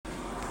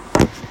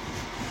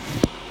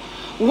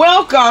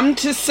Welcome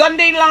to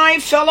Sunday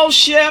Live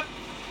Fellowship.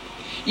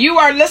 You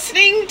are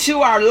listening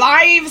to our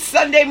live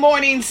Sunday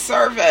morning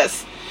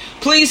service.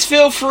 Please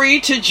feel free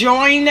to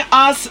join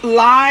us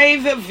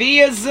live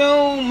via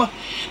Zoom.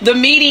 The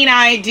meeting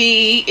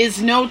ID is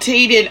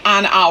notated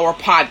on our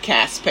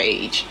podcast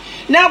page.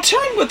 Now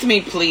turn with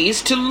me,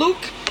 please, to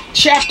Luke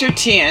chapter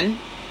 10,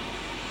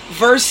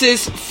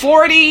 verses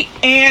 40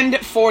 and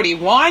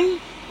 41,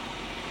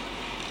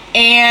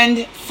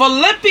 and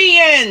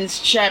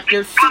Philippians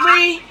chapter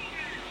 3,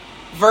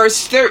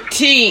 verse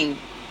 13.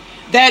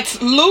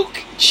 That's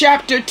Luke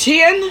chapter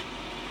 10,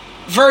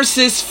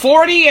 verses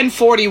 40 and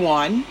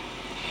 41,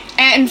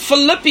 and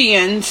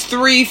Philippians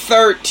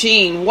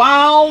 3:13.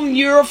 While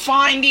you're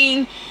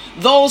finding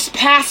those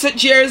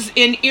passages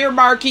and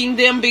earmarking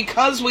them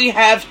because we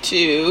have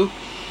to,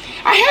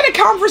 I had a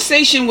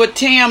conversation with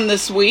Tam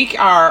this week,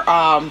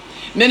 our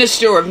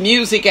minister of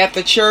music at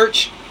the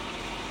church.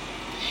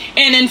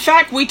 And in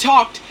fact, we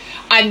talked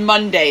on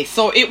Monday.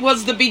 So it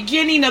was the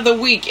beginning of the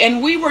week.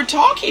 And we were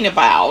talking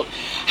about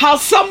how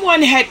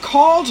someone had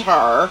called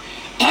her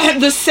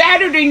the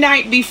Saturday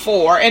night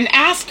before and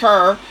asked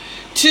her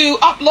to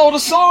upload a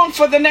song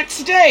for the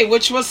next day,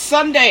 which was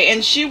Sunday.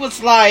 And she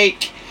was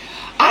like,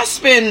 I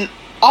spend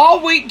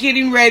all week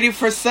getting ready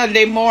for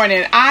Sunday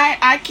morning.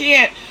 I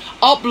can't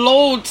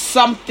upload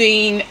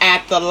something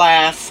at the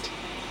last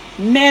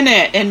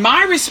minute. And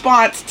my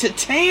response to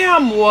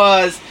Tam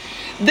was,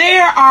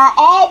 there are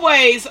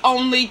always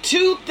only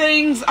two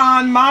things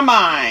on my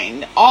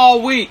mind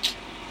all week.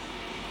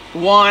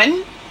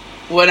 One,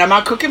 what am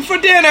I cooking for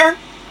dinner?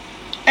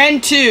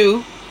 And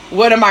two,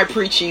 what am I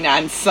preaching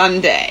on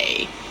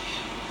Sunday?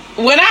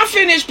 When I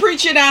finish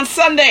preaching on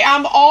Sunday,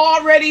 I'm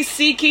already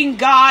seeking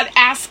God,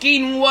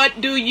 asking,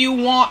 what do you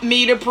want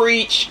me to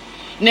preach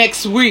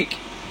next week?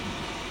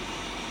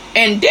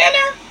 And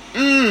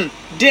dinner?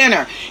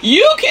 Dinner.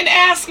 You can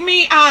ask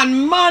me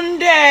on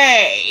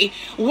Monday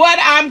what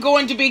I'm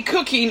going to be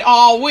cooking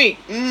all week.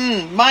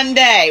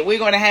 Monday, we're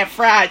going to have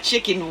fried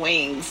chicken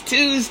wings.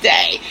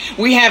 Tuesday,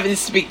 we're having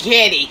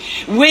spaghetti.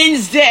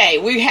 Wednesday,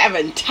 we're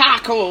having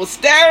tacos.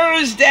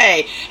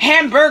 Thursday,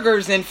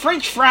 hamburgers and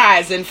French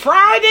fries. And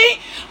Friday,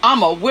 I'm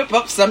going to whip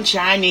up some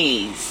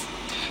Chinese.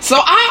 So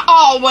I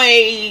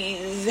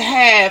always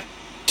have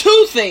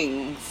two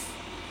things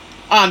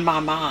on my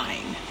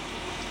mind: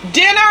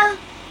 dinner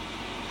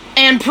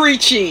and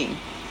preaching.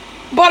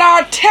 But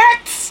our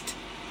text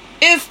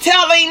is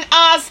telling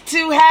us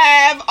to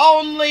have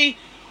only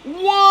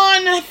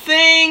one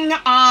thing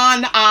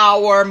on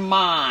our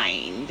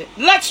mind.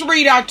 Let's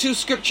read our two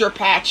scripture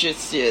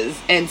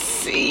passages and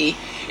see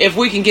if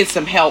we can get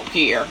some help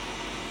here.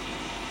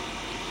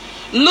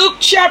 Luke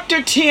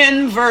chapter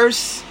 10,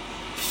 verse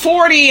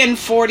 40 and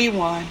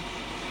 41.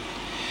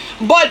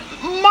 But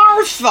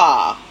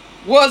Martha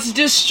was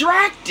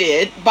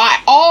distracted by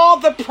all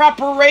the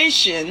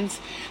preparations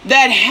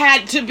that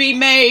had to be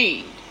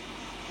made.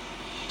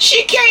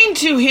 She came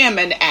to him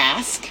and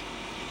asked,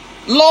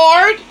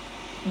 Lord,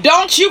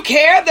 don't you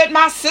care that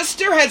my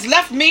sister has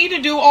left me to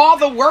do all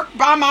the work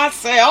by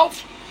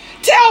myself?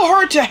 Tell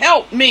her to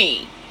help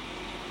me.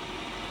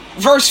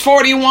 Verse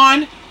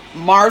 41,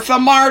 Martha,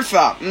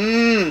 Martha.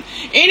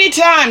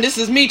 Anytime, this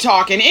is me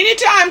talking,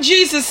 anytime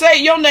Jesus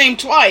say your name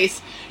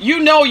twice, you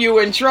know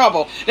you're in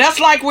trouble.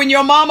 That's like when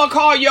your mama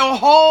called your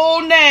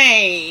whole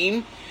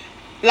name,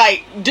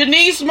 like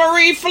Denise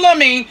Marie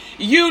Fleming,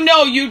 you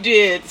know you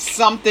did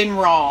something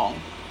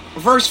wrong.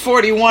 Verse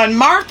 41,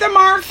 Martha,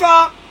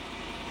 Martha.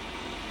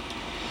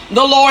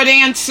 The Lord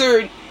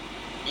answered,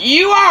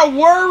 you are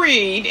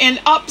worried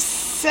and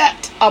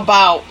upset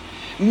about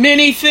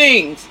many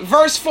things.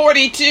 Verse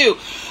 42,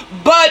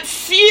 but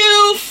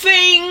few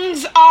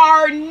things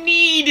are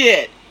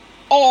needed,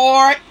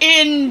 or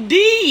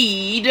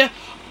indeed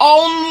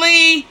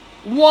only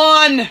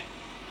one.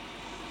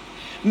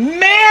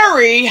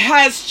 Mary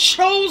has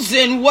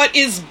chosen what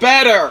is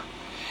better,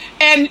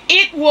 and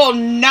it will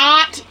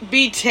not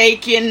be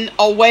taken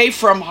away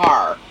from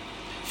her.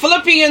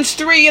 Philippians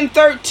 3 and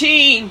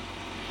 13.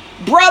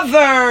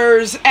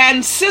 Brothers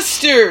and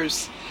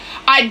sisters,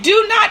 I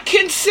do not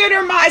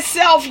consider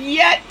myself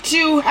yet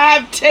to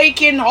have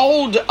taken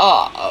hold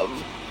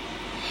of,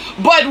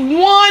 but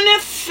one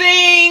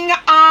thing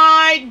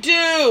I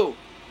do,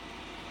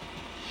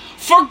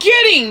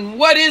 forgetting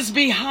what is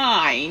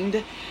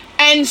behind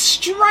and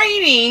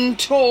straining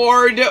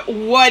toward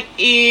what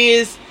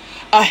is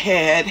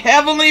ahead.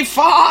 Heavenly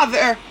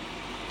Father,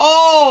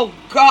 oh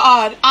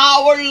God,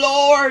 our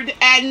Lord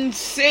and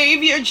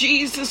Savior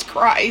Jesus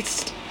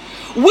Christ,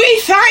 we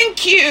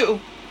thank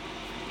you,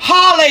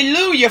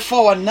 hallelujah,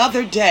 for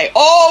another day.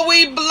 Oh,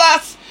 we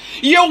bless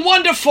your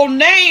wonderful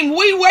name.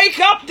 We wake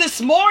up this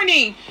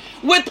morning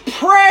with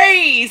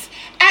praise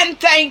and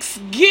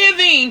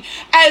thanksgiving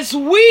as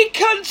we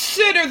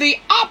consider the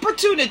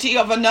opportunity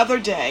of another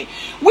day.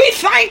 We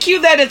thank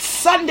you that it's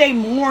Sunday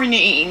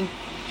morning.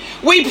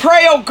 We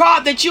pray, oh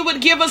God, that you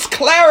would give us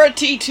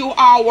clarity to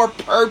our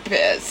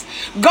purpose.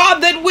 God,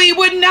 that we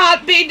would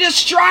not be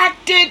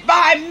distracted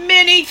by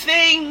many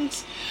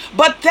things,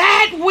 but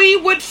that we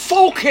would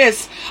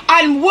focus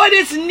on what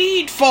is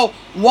needful,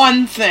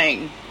 one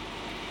thing.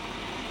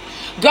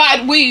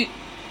 God, we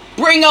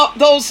bring up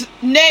those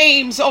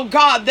names, oh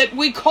God, that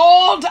we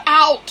called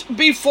out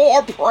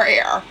before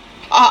prayer.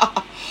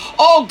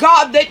 Oh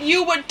God, that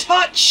you would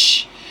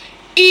touch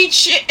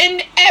each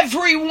and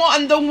every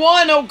one, the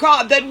one, oh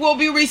God, that will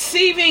be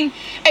receiving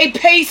a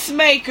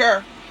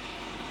pacemaker.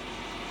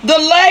 The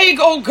leg,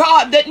 oh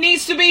God, that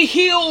needs to be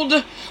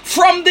healed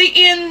from the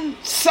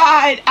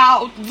inside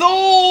out.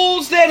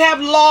 Those that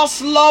have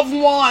lost loved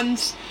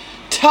ones,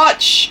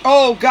 touch,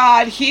 oh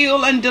God,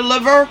 heal and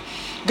deliver.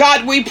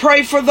 God, we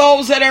pray for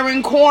those that are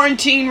in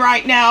quarantine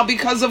right now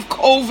because of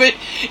COVID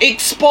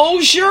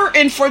exposure,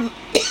 and for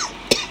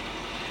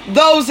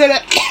those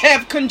that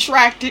have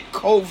contracted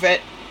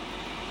COVID.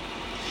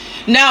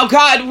 Now,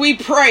 God, we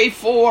pray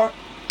for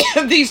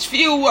these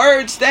few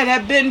words that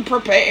have been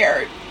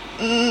prepared.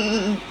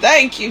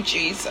 Thank you,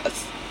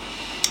 Jesus.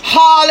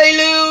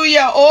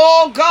 Hallelujah.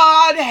 Oh,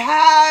 God,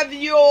 have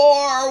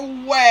your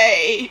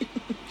way.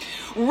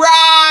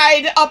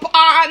 Ride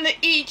upon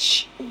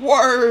each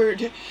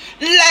word.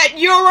 Let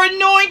your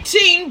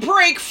anointing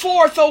break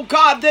forth, oh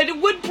God, that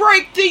it would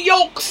break the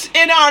yokes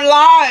in our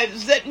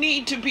lives that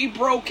need to be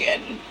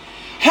broken.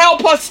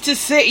 Help us to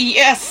say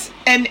yes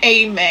and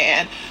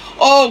amen.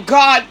 Oh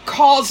God,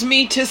 cause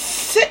me to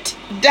sit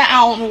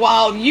down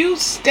while you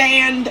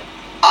stand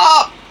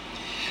up.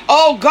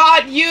 Oh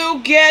God,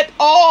 you get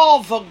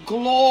all the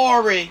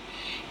glory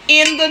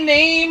in the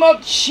name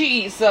of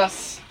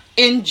Jesus.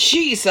 In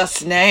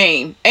Jesus'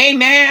 name,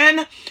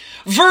 amen.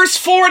 Verse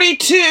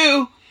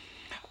 42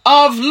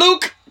 of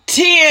Luke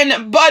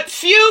 10, but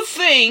few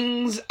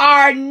things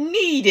are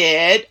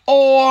needed,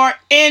 or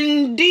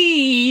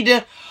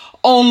indeed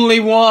only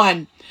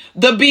one.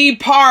 The B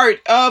part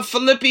of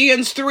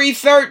Philippians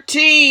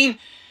 3:13,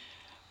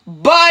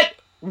 but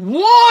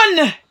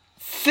one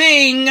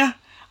thing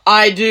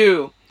I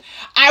do.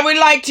 I would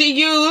like to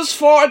use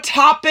for a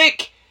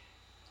topic,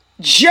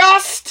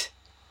 just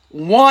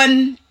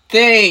one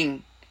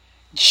thing.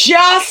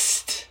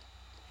 Just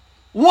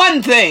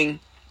one thing.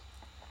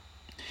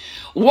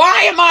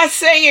 Why am I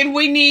saying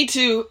we need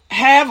to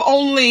have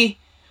only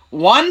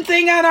one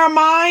thing on our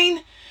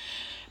mind?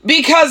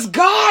 Because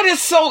God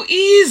is so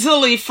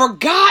easily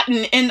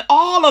forgotten in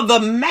all of the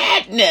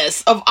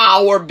madness of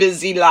our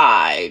busy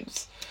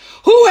lives.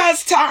 Who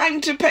has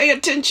time to pay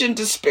attention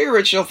to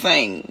spiritual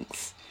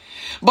things?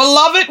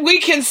 Beloved, we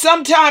can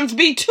sometimes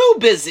be too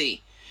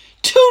busy,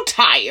 too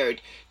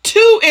tired,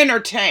 too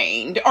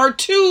entertained, or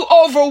too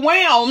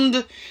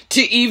overwhelmed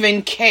to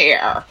even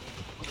care.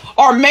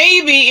 Or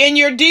maybe in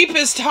your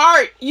deepest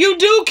heart, you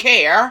do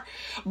care,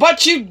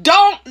 but you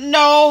don't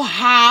know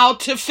how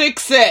to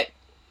fix it.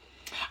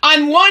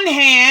 On one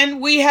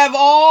hand, we have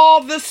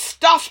all the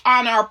stuff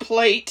on our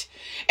plate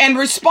and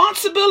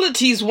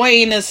responsibilities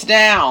weighing us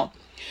down.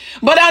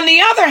 But on the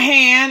other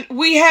hand,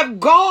 we have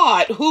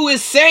God who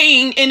is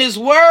saying in his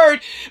word,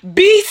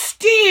 be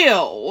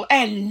still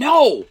and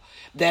know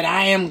that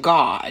I am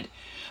God.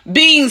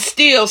 Being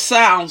still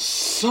sounds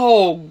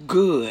so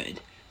good.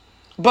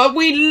 But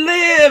we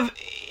live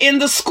in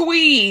the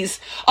squeeze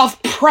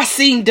of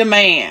pressing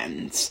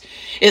demands.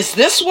 Is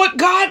this what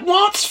God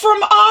wants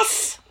from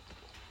us?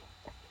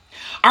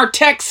 Our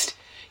text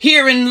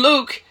here in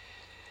Luke,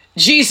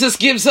 Jesus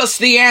gives us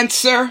the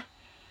answer.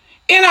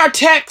 In our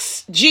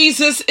text,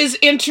 Jesus is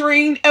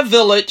entering a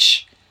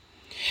village,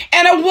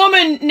 and a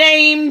woman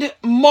named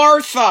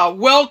Martha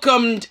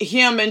welcomed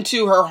him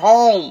into her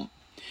home.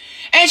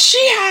 And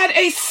she had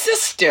a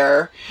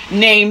sister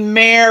named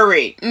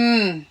Mary.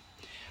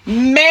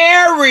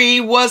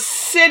 Mary was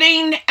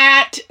sitting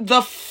at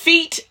the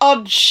feet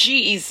of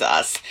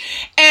Jesus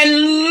and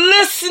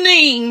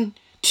listening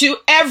to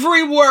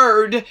every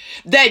word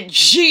that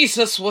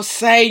Jesus was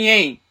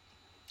saying.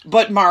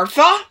 But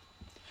Martha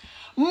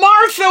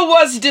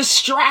was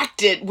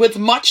distracted with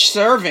much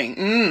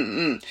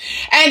serving.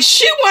 And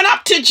she went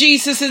up to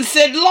Jesus and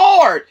said,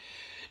 Lord,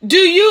 do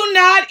you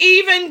not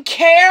even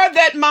care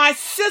that my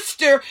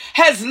sister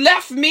has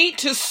left me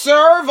to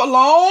serve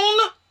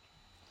alone?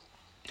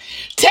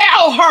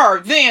 Tell her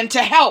then to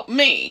help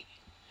me.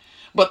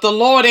 But the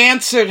Lord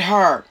answered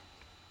her,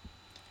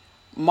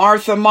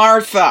 Martha,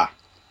 Martha,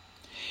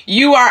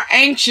 you are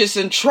anxious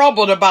and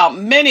troubled about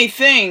many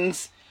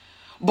things,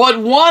 but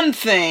one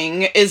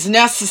thing is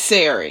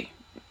necessary.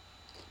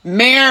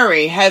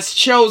 Mary has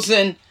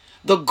chosen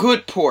the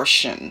good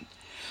portion,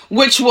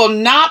 which will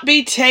not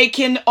be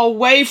taken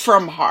away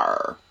from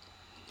her.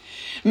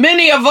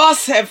 Many of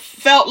us have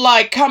felt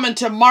like coming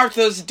to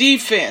Martha's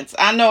defense.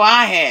 I know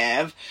I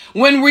have.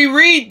 When we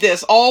read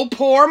this, oh,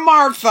 poor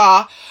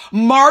Martha.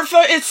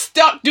 Martha is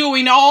stuck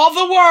doing all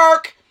the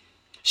work.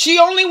 She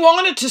only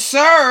wanted to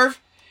serve.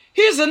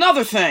 Here's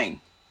another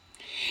thing.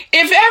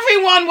 If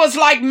everyone was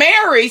like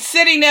Mary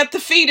sitting at the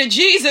feet of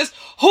Jesus,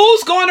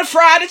 who's going to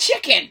fry the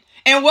chicken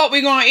and what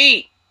we're going to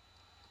eat?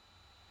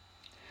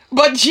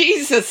 But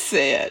Jesus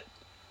said,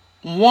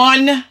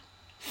 one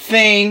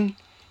thing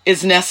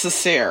is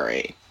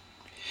necessary.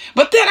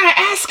 But then I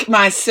ask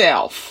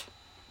myself,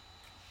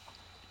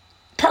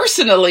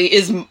 personally,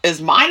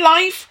 is my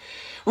life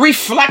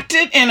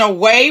reflected in a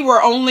way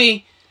where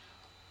only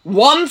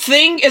one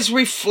thing is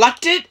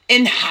reflected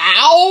in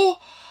how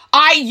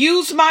I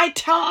use my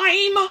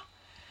time?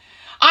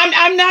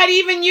 I'm not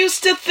even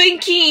used to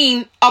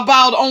thinking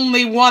about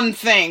only one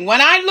thing. When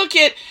I look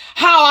at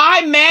how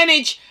I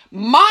manage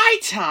my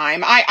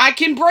time, I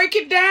can break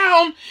it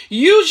down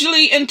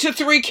usually into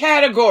 3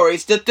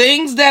 categories. The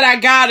things that I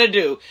gotta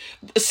do,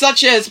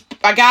 such as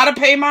I gotta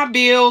pay my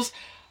bills,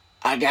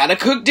 I gotta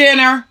cook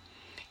dinner,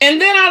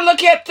 and then I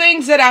look at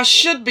things that I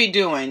should be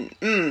doing,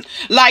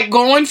 like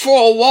going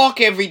for a walk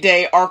every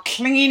day or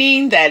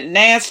cleaning that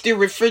nasty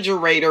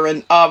refrigerator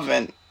and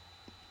oven.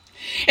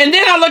 And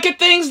then I look at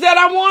things that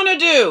I want to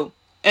do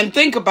and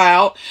think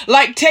about,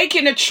 like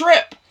taking a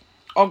trip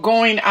or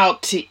going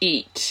out to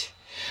eat.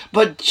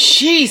 But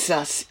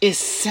Jesus is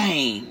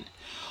saying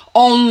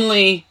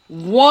only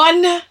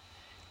one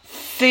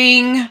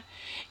thing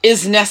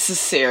is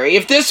necessary.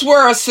 If this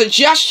were a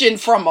suggestion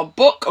from a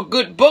book, a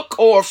good book,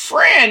 or a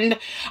friend,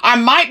 I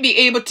might be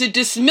able to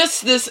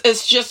dismiss this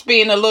as just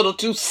being a little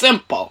too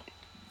simple.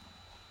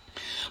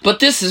 But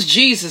this is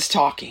Jesus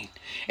talking,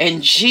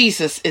 and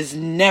Jesus is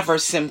never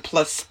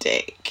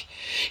simplistic.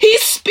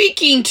 He's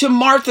speaking to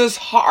Martha's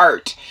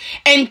heart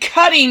and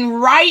cutting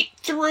right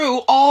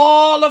through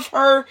all of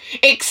her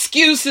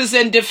excuses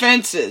and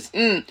defenses.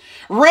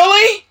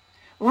 Really?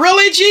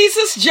 Really,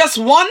 Jesus? Just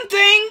one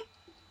thing?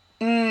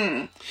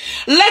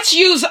 Let's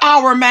use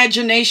our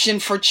imagination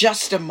for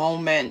just a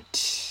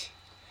moment.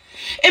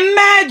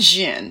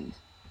 Imagine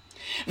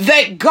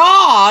that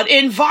God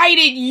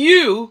invited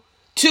you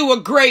to a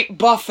great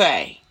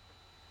buffet.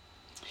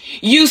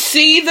 You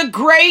see the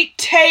great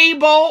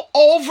table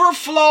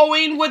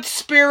overflowing with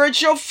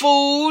spiritual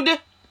food.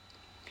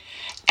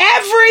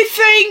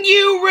 Everything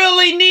you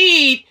really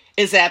need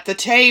is at the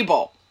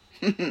table.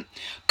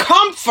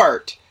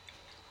 Comfort,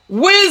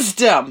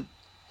 wisdom,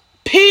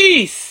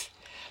 peace,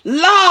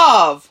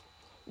 love,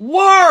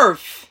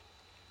 worth,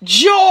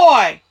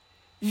 joy,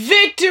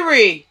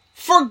 victory,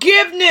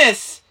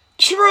 forgiveness,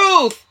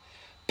 truth,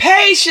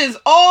 patience.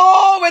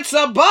 Oh, it's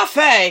a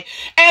buffet.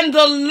 And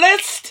the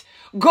list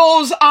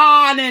goes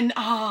on and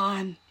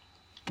on.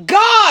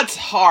 God's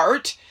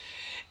heart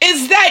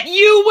is that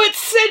you would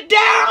sit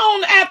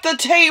down at the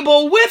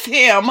table with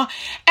him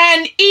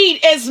and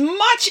eat as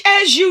much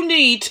as you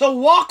need to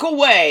walk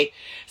away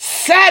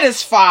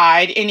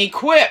satisfied and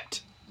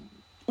equipped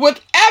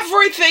with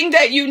everything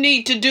that you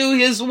need to do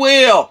his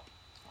will.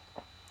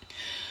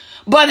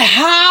 But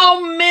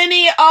how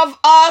many of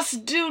us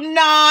do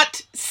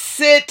not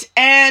sit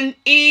and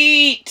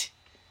eat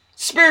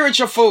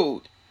spiritual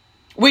food?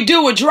 We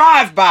do a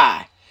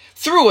drive-by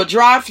through a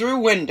drive-through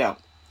window.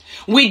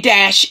 We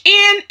dash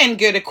in and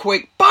get a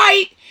quick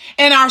bite,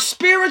 and our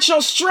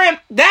spiritual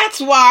strength, that's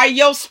why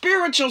your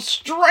spiritual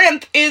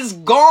strength is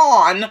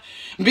gone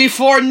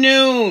before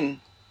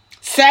noon.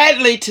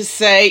 Sadly to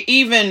say,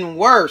 even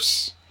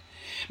worse.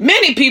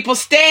 Many people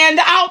stand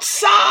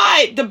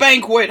outside the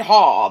banquet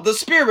hall, the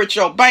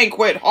spiritual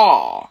banquet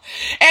hall,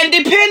 and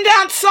depend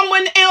on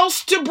someone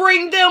else to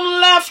bring them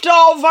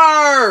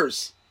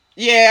leftovers.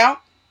 Yeah.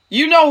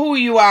 You know who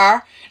you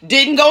are.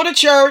 Didn't go to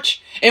church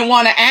and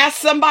want to ask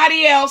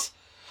somebody else,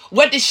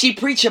 what did she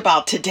preach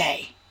about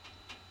today?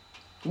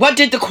 What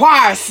did the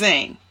choir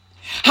sing?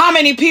 How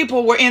many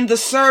people were in the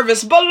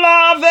service?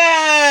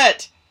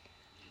 Beloved,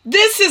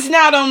 this is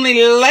not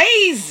only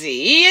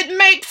lazy, it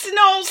makes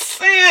no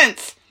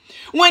sense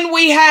when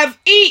we have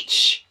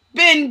each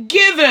been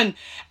given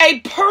a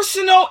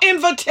personal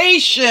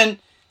invitation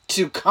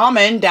to come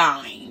and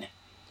dine.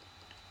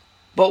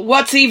 But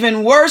what's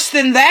even worse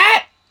than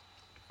that?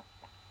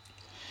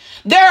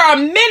 There are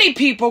many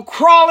people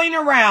crawling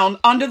around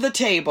under the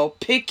table,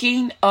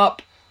 picking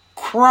up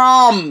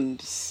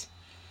crumbs,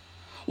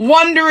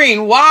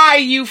 wondering why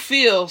you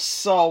feel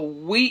so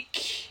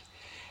weak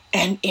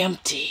and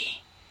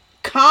empty.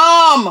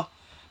 Come,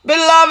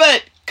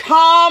 beloved,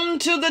 come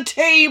to the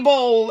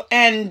table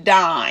and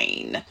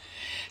dine.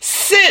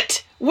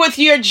 Sit with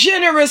your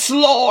generous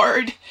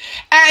Lord,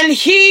 and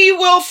he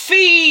will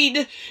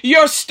feed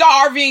your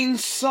starving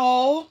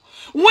soul.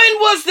 When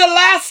was the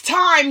last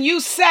time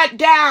you sat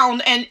down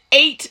and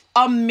ate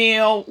a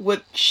meal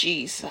with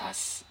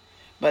Jesus?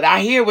 But I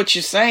hear what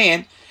you're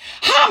saying.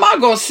 How am I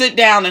going to sit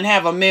down and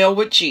have a meal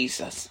with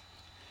Jesus?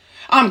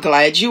 I'm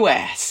glad you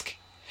asked.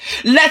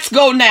 Let's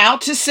go now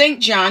to St.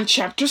 John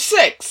chapter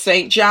 6.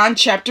 St. John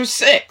chapter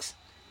 6,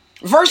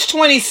 verse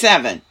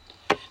 27.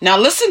 Now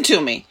listen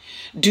to me.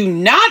 Do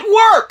not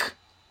work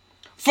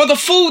for the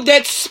food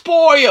that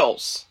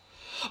spoils,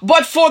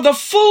 but for the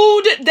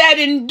food that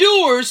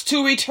endures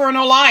to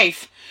eternal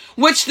life,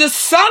 which the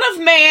Son of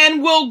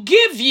Man will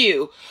give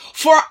you.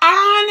 For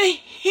on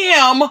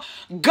him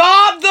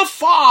God the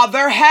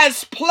Father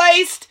has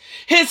placed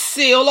his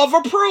seal of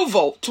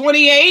approval.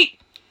 28.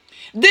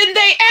 Then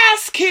they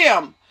ask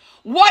him,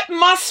 what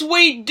must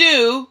we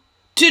do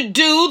to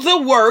do the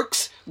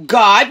works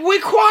God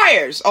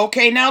requires.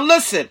 Okay, now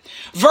listen.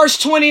 Verse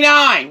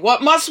 29.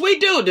 What must we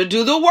do to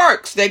do the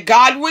works that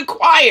God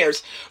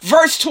requires?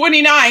 Verse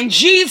 29.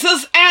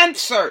 Jesus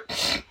answered,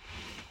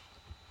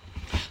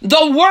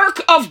 the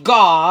work of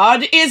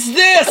God is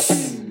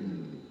this,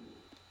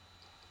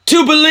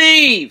 to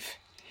believe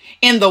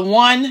in the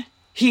one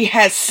he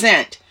has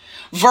sent.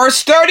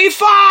 Verse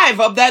 35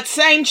 of that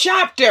same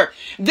chapter.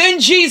 Then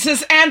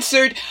Jesus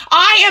answered,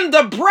 I am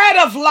the bread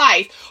of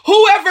life.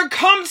 Whoever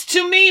comes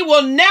to me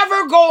will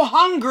never go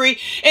hungry,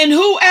 and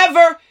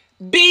whoever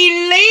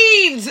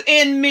believes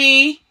in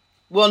me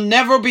will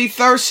never be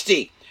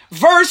thirsty.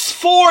 Verse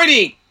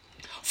 40.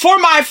 For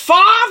my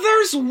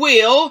Father's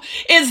will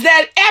is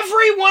that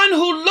everyone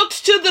who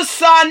looks to the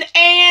Son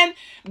and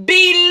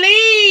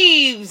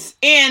believes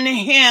in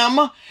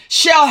him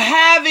shall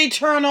have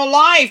eternal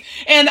life,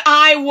 and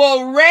I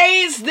will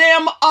raise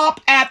them up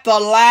at the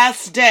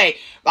last day.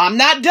 I'm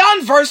not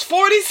done. Verse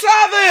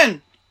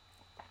 47.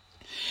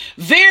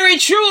 Very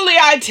truly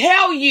I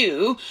tell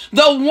you,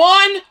 the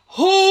one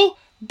who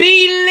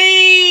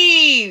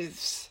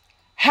believes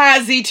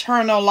has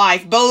eternal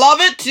life.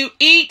 Beloved, to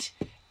eat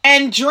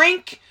and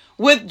drink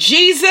with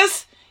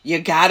Jesus, you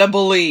gotta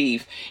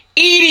believe.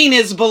 Eating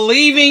is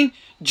believing.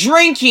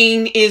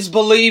 Drinking is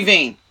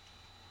believing.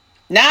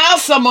 Now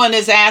someone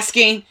is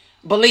asking,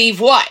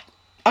 believe what?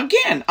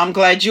 Again, I'm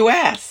glad you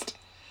asked.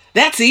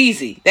 That's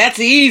easy. That's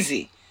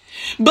easy.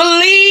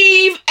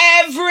 Believe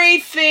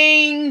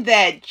everything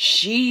that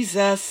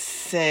Jesus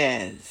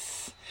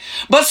says.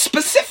 But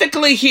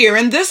specifically here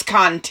in this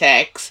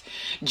context,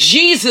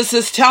 Jesus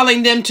is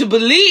telling them to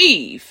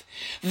believe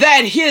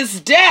that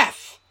his death,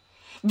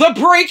 the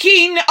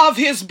breaking of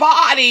his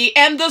body,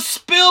 and the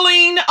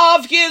spilling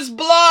of his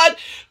blood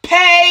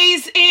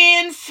pays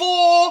in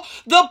full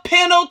the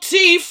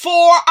penalty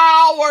for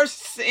our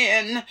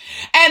sin,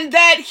 and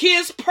that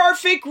his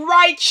perfect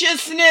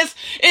righteousness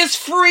is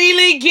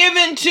freely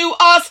given to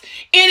us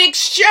in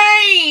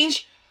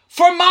exchange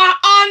for my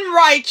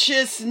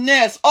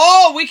unrighteousness.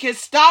 Oh, we can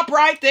stop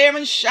right there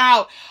and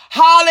shout,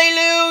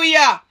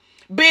 hallelujah.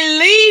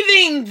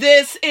 Believing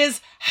this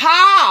is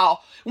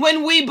how.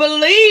 When we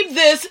believe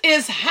this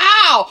is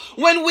how.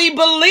 When we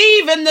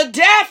believe in the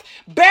death,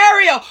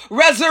 burial,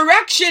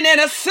 resurrection,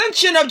 and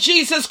ascension of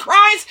Jesus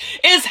Christ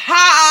is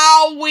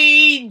how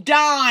we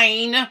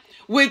dine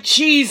with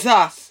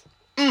Jesus.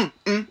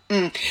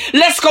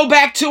 Let's go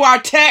back to our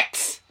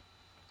text.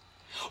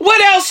 What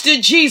else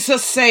did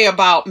Jesus say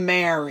about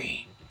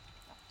Mary?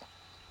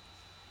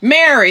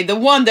 Mary, the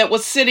one that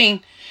was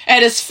sitting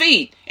at his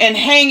feet and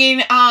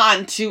hanging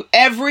on to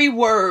every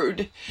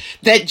word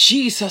that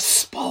Jesus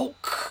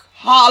spoke.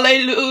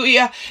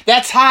 Hallelujah.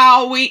 That's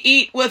how we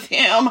eat with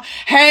him.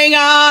 Hang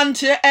on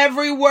to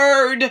every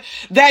word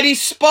that he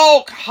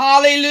spoke.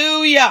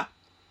 Hallelujah.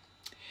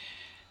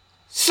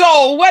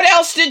 So what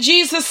else did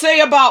Jesus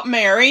say about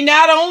Mary?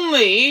 Not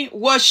only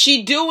was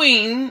she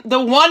doing the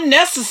one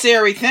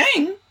necessary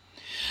thing,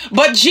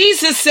 but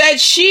Jesus said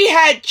she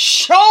had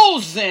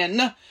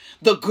chosen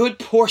the good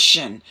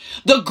portion.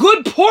 The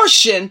good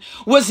portion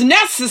was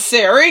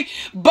necessary,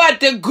 but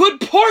the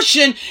good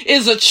portion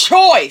is a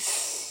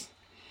choice.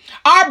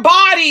 Our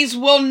bodies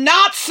will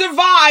not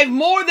survive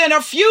more than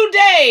a few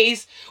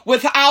days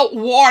without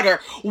water.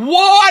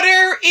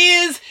 Water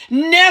is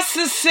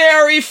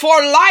necessary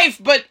for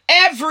life, but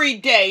every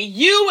day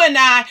you and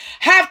I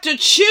have to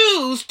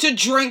choose to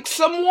drink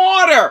some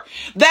water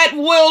that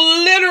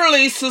will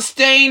literally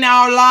sustain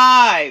our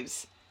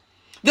lives.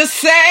 The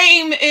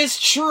same is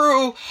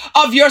true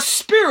of your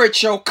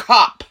spiritual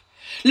cup.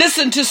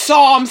 Listen to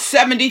Psalm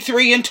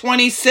 73 and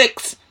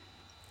 26.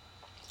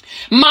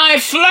 My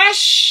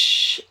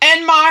flesh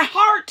and my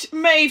heart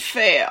may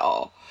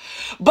fail,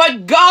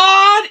 but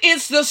God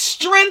is the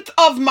strength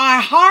of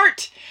my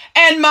heart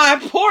and my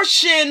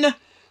portion.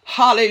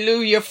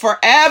 Hallelujah,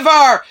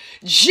 forever.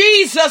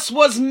 Jesus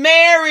was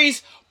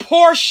Mary's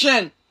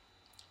portion.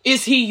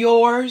 Is he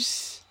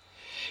yours?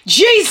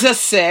 Jesus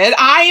said,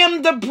 I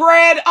am the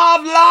bread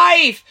of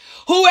life.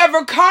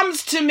 Whoever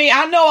comes to me,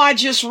 I know I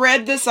just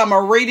read this, I'm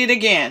going to read it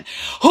again.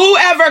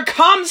 Whoever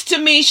comes to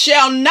me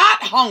shall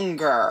not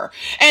hunger,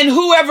 and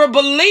whoever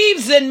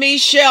believes in me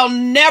shall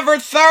never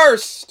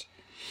thirst.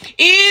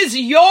 Is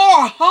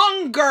your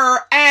hunger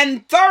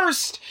and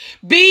thirst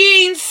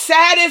being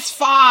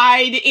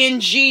satisfied in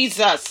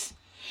Jesus?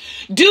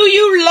 Do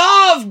you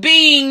love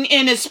being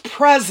in his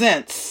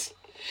presence?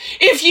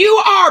 If you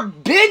are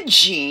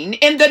binging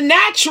in the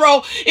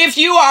natural, if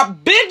you are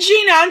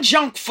binging on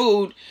junk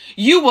food,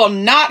 you will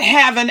not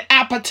have an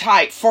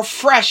appetite for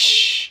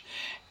fresh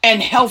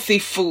and healthy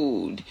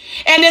food.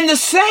 And in the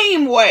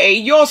same way,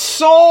 your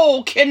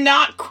soul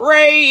cannot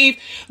crave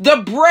the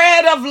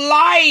bread of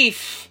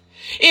life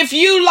if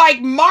you,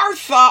 like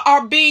Martha,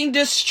 are being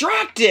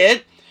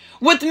distracted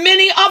with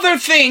many other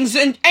things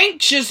and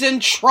anxious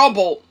and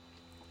troubled.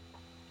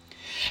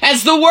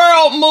 As the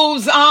world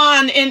moves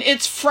on in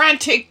its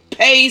frantic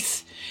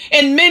pace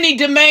and many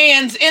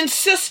demands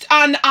insist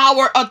on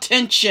our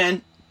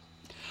attention,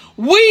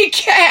 we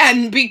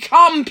can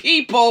become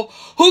people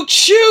who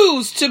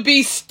choose to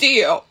be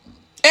still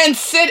and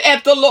sit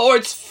at the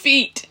Lord's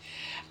feet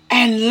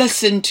and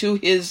listen to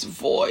his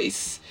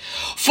voice.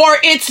 For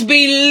it's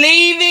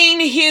believing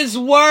his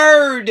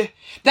word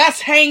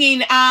that's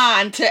hanging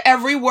on to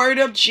every word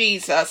of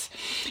Jesus,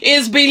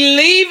 is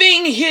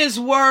believing his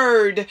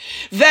word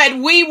that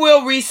we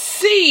will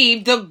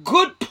receive the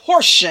good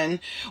portion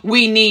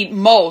we need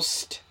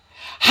most.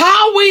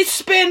 How we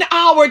spend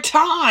our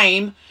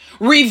time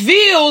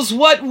reveals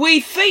what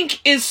we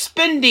think is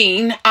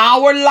spending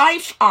our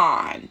life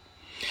on.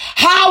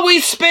 How we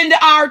spend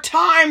our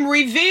time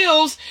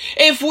reveals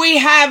if we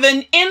have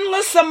an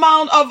endless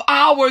amount of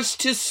hours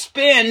to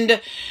spend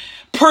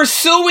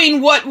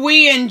pursuing what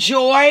we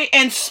enjoy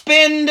and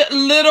spend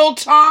little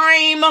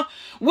time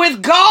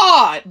with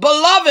God.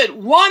 Beloved,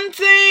 one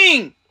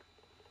thing,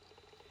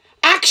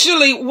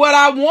 actually what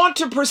I want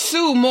to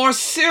pursue more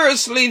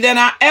seriously than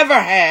I ever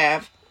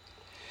have,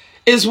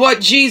 is what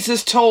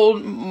Jesus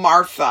told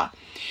Martha,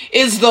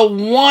 is the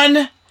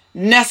one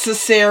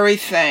necessary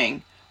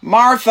thing.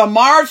 Martha,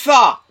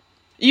 Martha,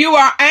 you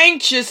are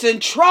anxious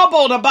and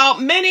troubled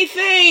about many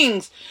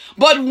things,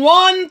 but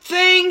one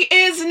thing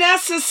is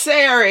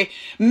necessary.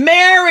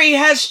 Mary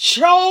has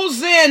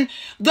chosen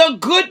the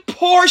good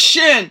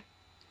portion,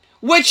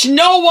 which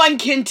no one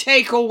can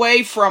take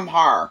away from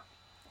her.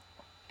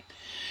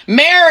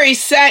 Mary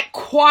sat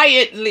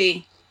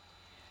quietly,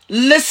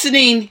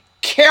 listening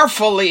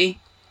carefully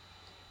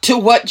to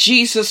what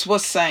Jesus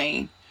was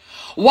saying,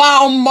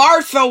 while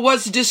Martha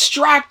was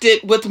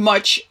distracted with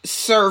much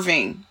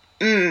serving.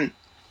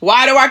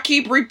 Why do I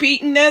keep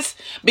repeating this?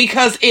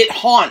 Because it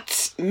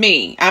haunts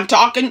me. I'm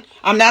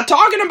not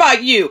talking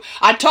about you.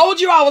 I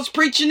told you I was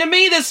preaching to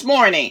me this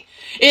morning.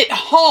 It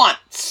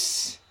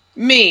haunts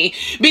me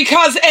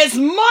because as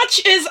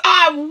much as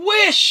I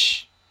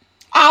wish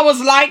I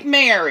was like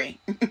Mary,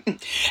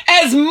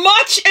 as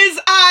much as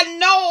I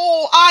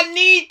know I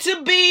need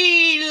to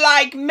be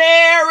like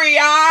Mary,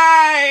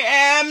 I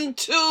am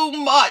too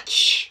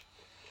much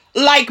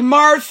like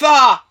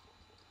Martha.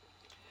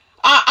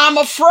 I'm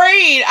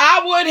afraid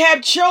I would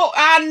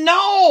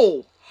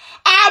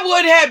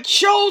have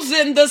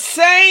chosen the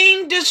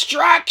same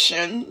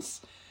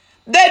distractions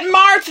that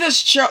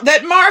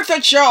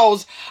Martha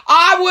chose.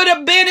 I would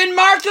have been in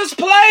Martha's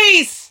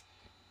place.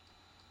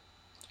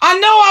 I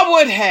know I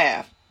would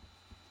have.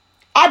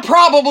 I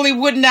probably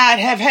would not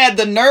have had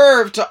the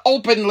nerve to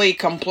openly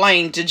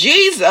complain to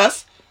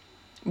Jesus,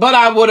 but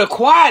I would have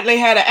quietly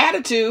had an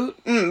attitude.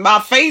 My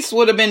face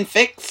would have been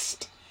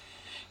fixed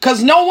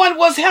because no one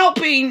was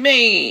helping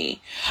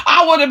me.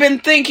 I would have been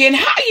thinking,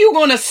 how are you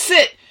going to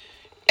sit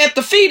at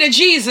the feet of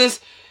Jesus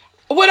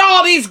with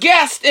all these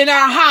guests in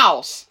our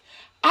house?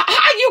 How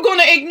are you going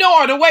to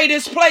ignore the way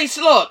this place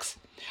looks?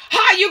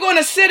 How are you going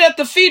to sit at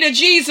the feet of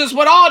Jesus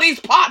with all these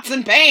pots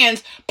and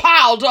pans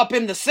piled up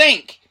in the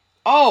sink?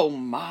 Oh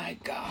my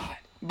God.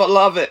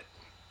 Beloved,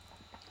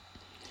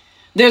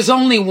 there's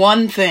only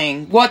one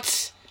thing.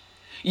 What's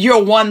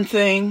your one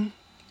thing?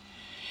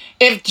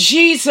 If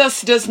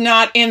Jesus does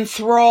not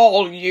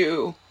enthrall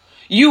you,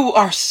 you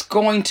are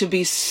going to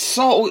be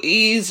so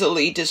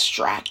easily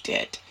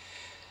distracted.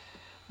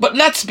 But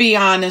let's be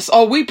honest.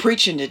 Oh, we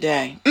preaching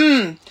today.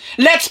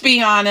 Let's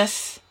be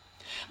honest.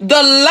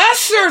 The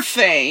lesser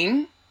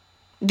thing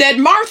that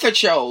Martha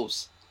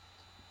chose,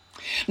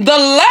 the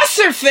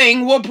lesser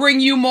thing will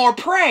bring you more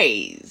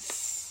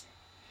praise.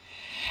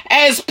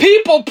 As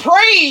people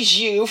praise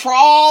you for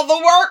all the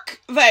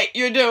work that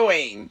you're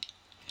doing.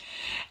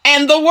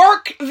 And the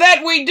work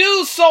that we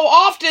do so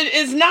often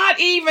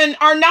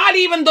are not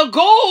even the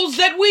goals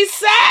that we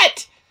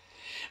set.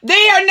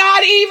 They are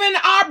not even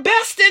our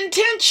best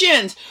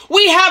intentions.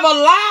 We have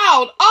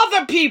allowed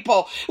other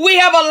people, we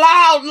have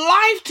allowed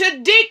life to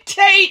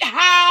dictate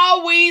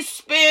how we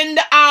spend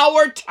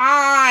our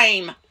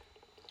time.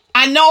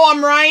 I know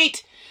I'm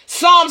right.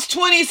 Psalms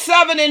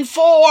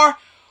 27:4.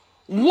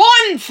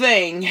 One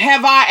thing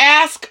have I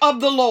asked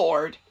of the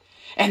Lord,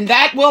 and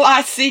that will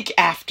I seek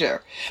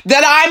after,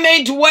 that I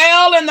may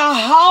dwell in the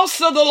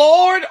house of the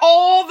Lord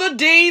all the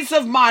days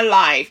of my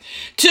life,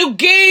 to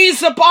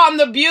gaze upon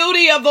the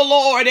beauty of the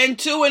Lord and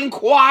to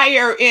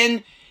inquire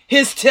in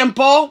his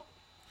temple.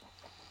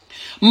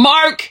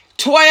 Mark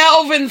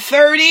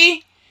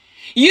 12:30.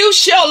 You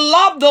shall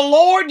love the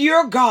Lord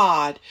your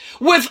God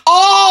with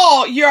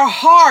all your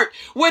heart,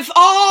 with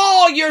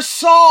all your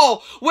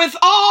soul, with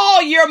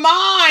all your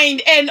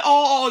mind, and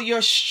all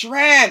your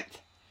strength.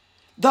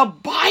 The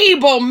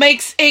Bible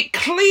makes it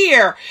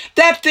clear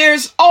that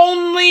there's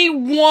only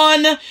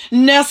one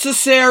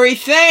necessary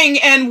thing,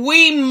 and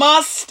we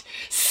must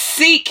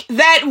seek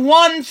that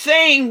one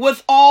thing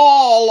with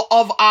all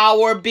of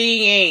our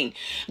being.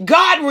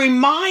 God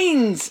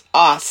reminds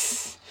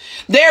us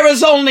there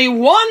is only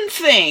one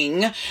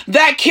thing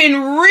that can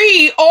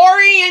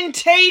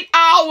reorientate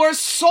our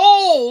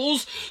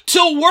souls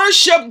to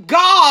worship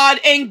God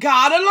and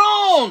God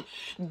alone.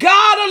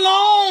 God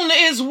alone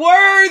is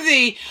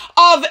worthy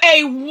of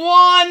a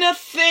one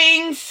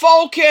thing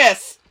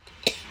focus.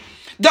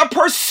 the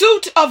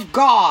pursuit of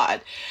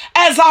God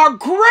as our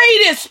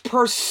greatest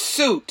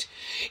pursuit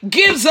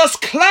gives us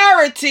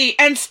clarity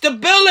and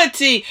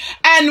stability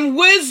and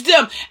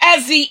wisdom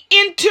as he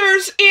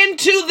enters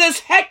into this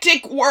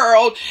hectic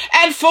world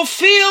and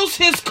fulfills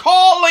his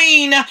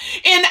calling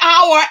in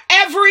our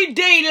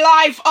everyday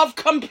life of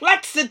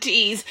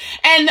complexities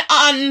and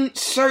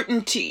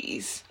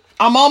uncertainties.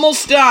 I'm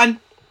almost done.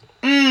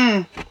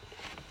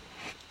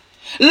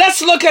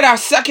 Let's look at our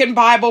second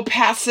Bible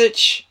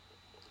passage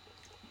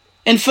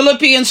in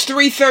Philippians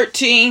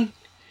 3:13.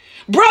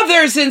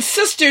 Brothers and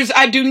sisters,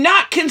 I do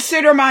not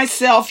consider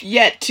myself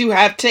yet to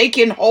have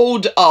taken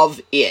hold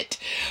of it.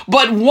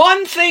 But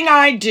one thing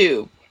I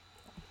do,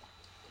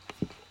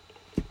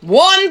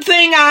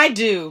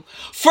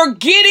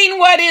 forgetting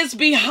what is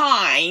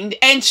behind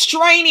and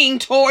straining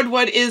toward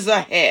what is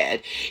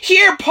ahead.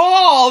 Here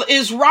Paul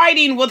is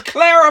writing with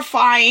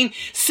clarifying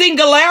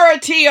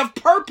singularity of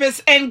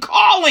purpose and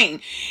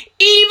calling.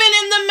 Even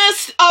in the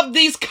midst of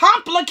these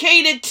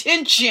complicated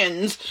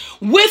tensions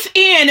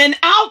within and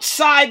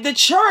outside the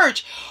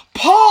church,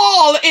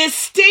 Paul is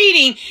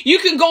stating, you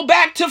can go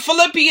back to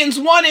Philippians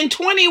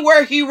 1:20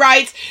 where he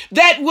writes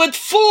that with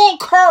full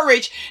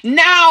courage,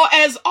 now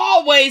as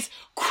always,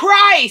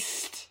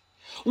 Christ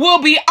will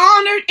be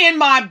honored in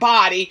my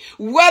body,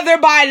 whether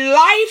by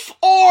life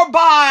or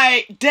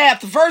by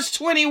death. Verse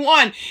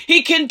 21,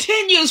 he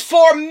continues,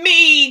 for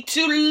me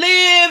to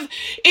live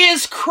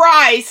is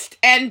Christ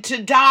and to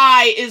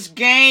die is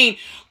gain.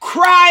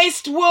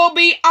 Christ will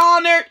be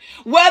honored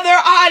whether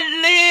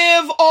I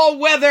live or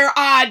whether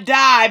I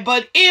die.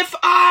 But if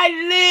I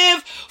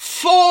live,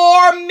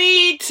 for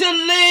me to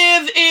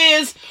live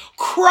is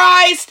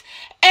Christ.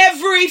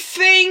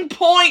 Everything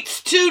points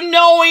to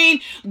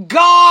knowing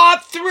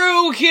God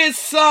through his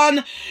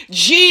Son,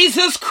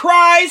 Jesus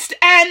Christ,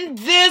 and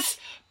this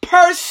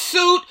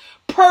pursuit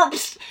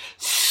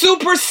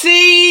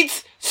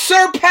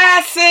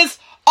surpasses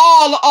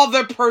all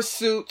other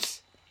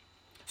pursuits.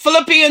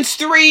 Philippians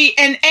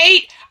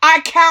 3:8,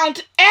 I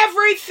count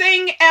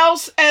everything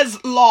else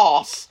as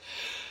loss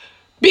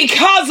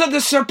because of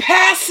the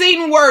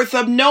surpassing worth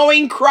of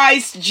knowing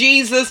Christ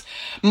Jesus,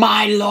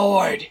 my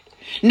Lord.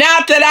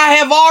 Not that I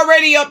have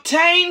already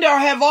obtained or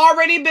have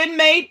already been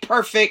made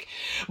perfect,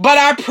 but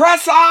I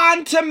press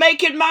on to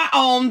make it my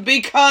own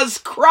because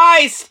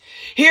Christ,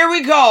 here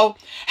we go,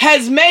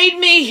 has made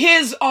me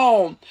his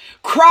own.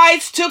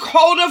 Christ took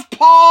hold of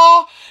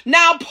Paul.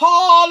 Now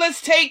Paul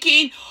is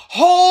taking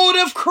hold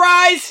of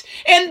Christ.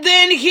 And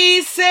then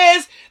he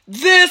says,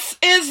 this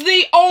is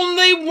the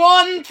only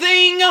one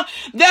thing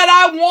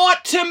that I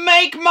want to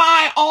make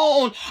my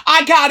own.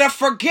 I gotta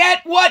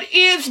forget what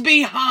is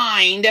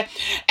behind,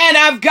 and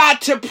I've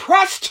got to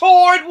press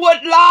toward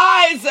what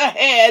lies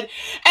ahead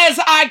as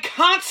I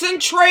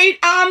concentrate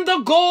on the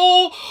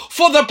goal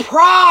for the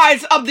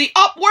prize of the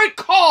upward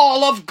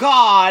call of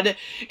God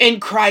in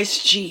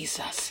Christ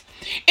Jesus.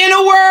 In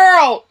a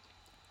world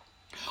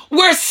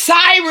where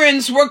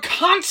sirens were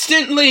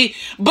constantly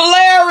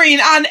blaring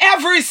on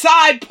every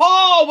side,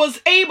 Paul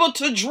was able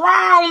to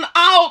drown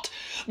out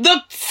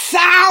the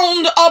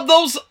sound of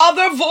those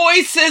other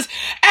voices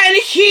and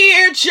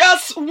hear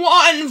just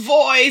one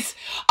voice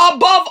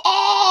above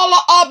all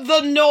of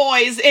the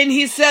noise. And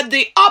he said,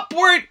 the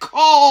upward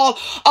call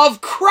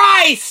of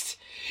Christ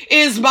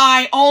is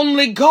my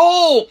only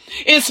goal.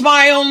 It's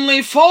my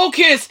only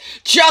focus.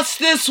 Just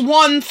this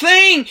one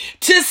thing,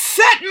 to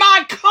set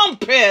my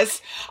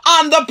compass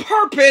on the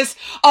purpose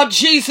of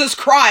Jesus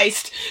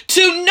Christ,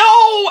 to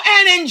know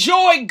and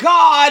enjoy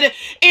God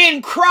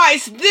in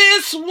Christ.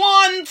 This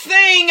one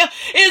thing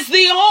is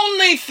the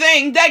only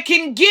thing that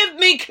can give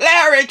me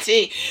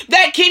clarity,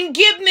 that can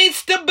give me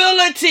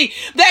stability,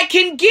 that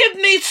can give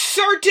me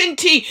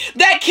certainty,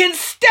 that can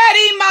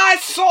steady my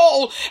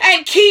soul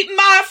and keep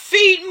my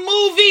feet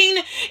moving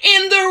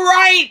in the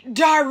right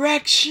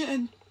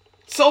direction.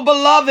 So,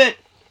 beloved,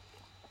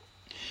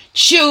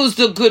 choose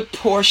the good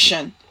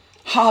portion.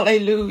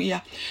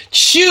 Hallelujah.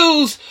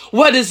 Choose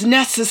what is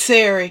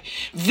necessary.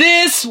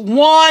 This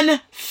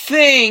one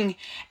thing,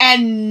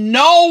 and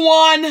no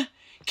one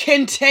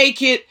can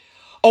take it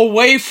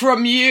away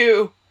from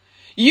you.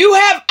 You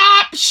have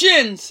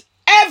options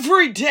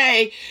every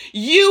day.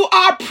 You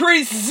are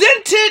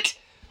presented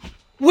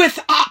with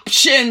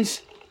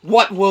options.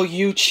 What will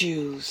you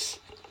choose?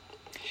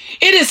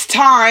 It is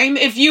time,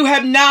 if you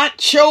have not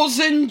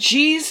chosen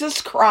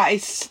Jesus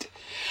Christ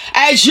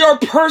as your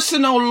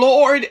personal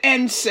Lord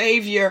and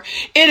Savior,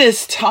 it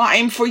is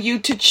time for you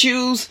to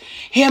choose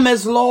him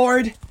as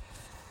Lord.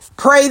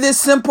 Pray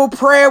this simple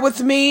prayer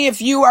with me if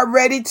you are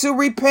ready to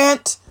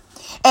repent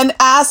and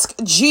ask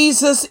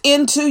Jesus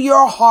into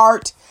your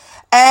heart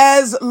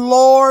as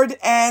Lord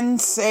and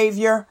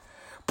Savior.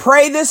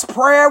 Pray this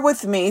prayer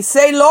with me.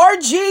 Say,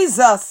 Lord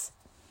Jesus,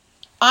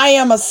 I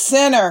am a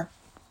sinner.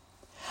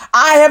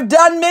 I have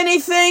done many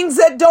things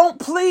that don't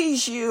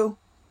please you.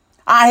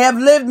 I have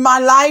lived my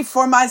life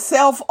for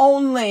myself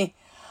only.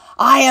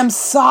 I am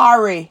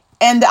sorry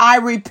and I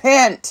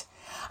repent.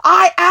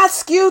 I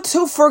ask you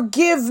to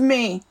forgive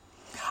me.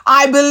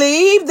 I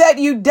believe that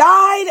you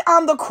died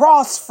on the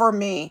cross for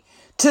me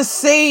to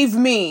save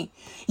me.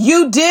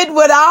 You did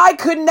what I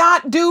could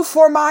not do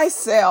for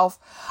myself.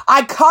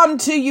 I come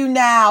to you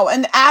now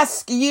and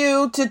ask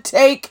you to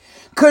take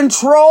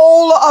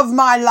control of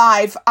my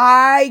life.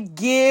 I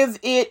give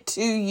it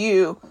to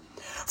you.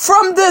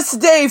 From this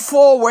day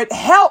forward,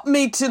 help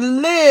me to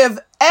live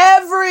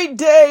every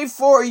day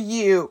for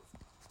you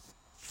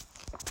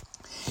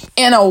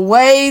in a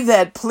way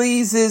that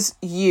pleases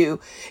you.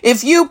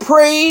 If you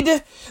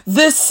prayed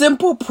this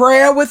simple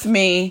prayer with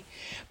me,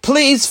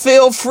 please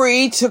feel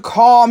free to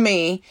call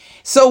me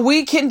so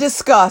we can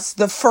discuss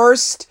the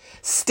first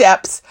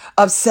steps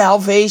of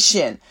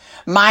salvation.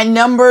 My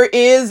number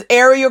is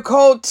area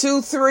code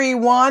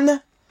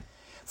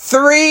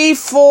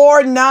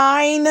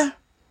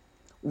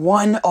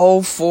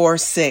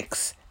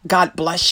 231-349-1046. God bless you.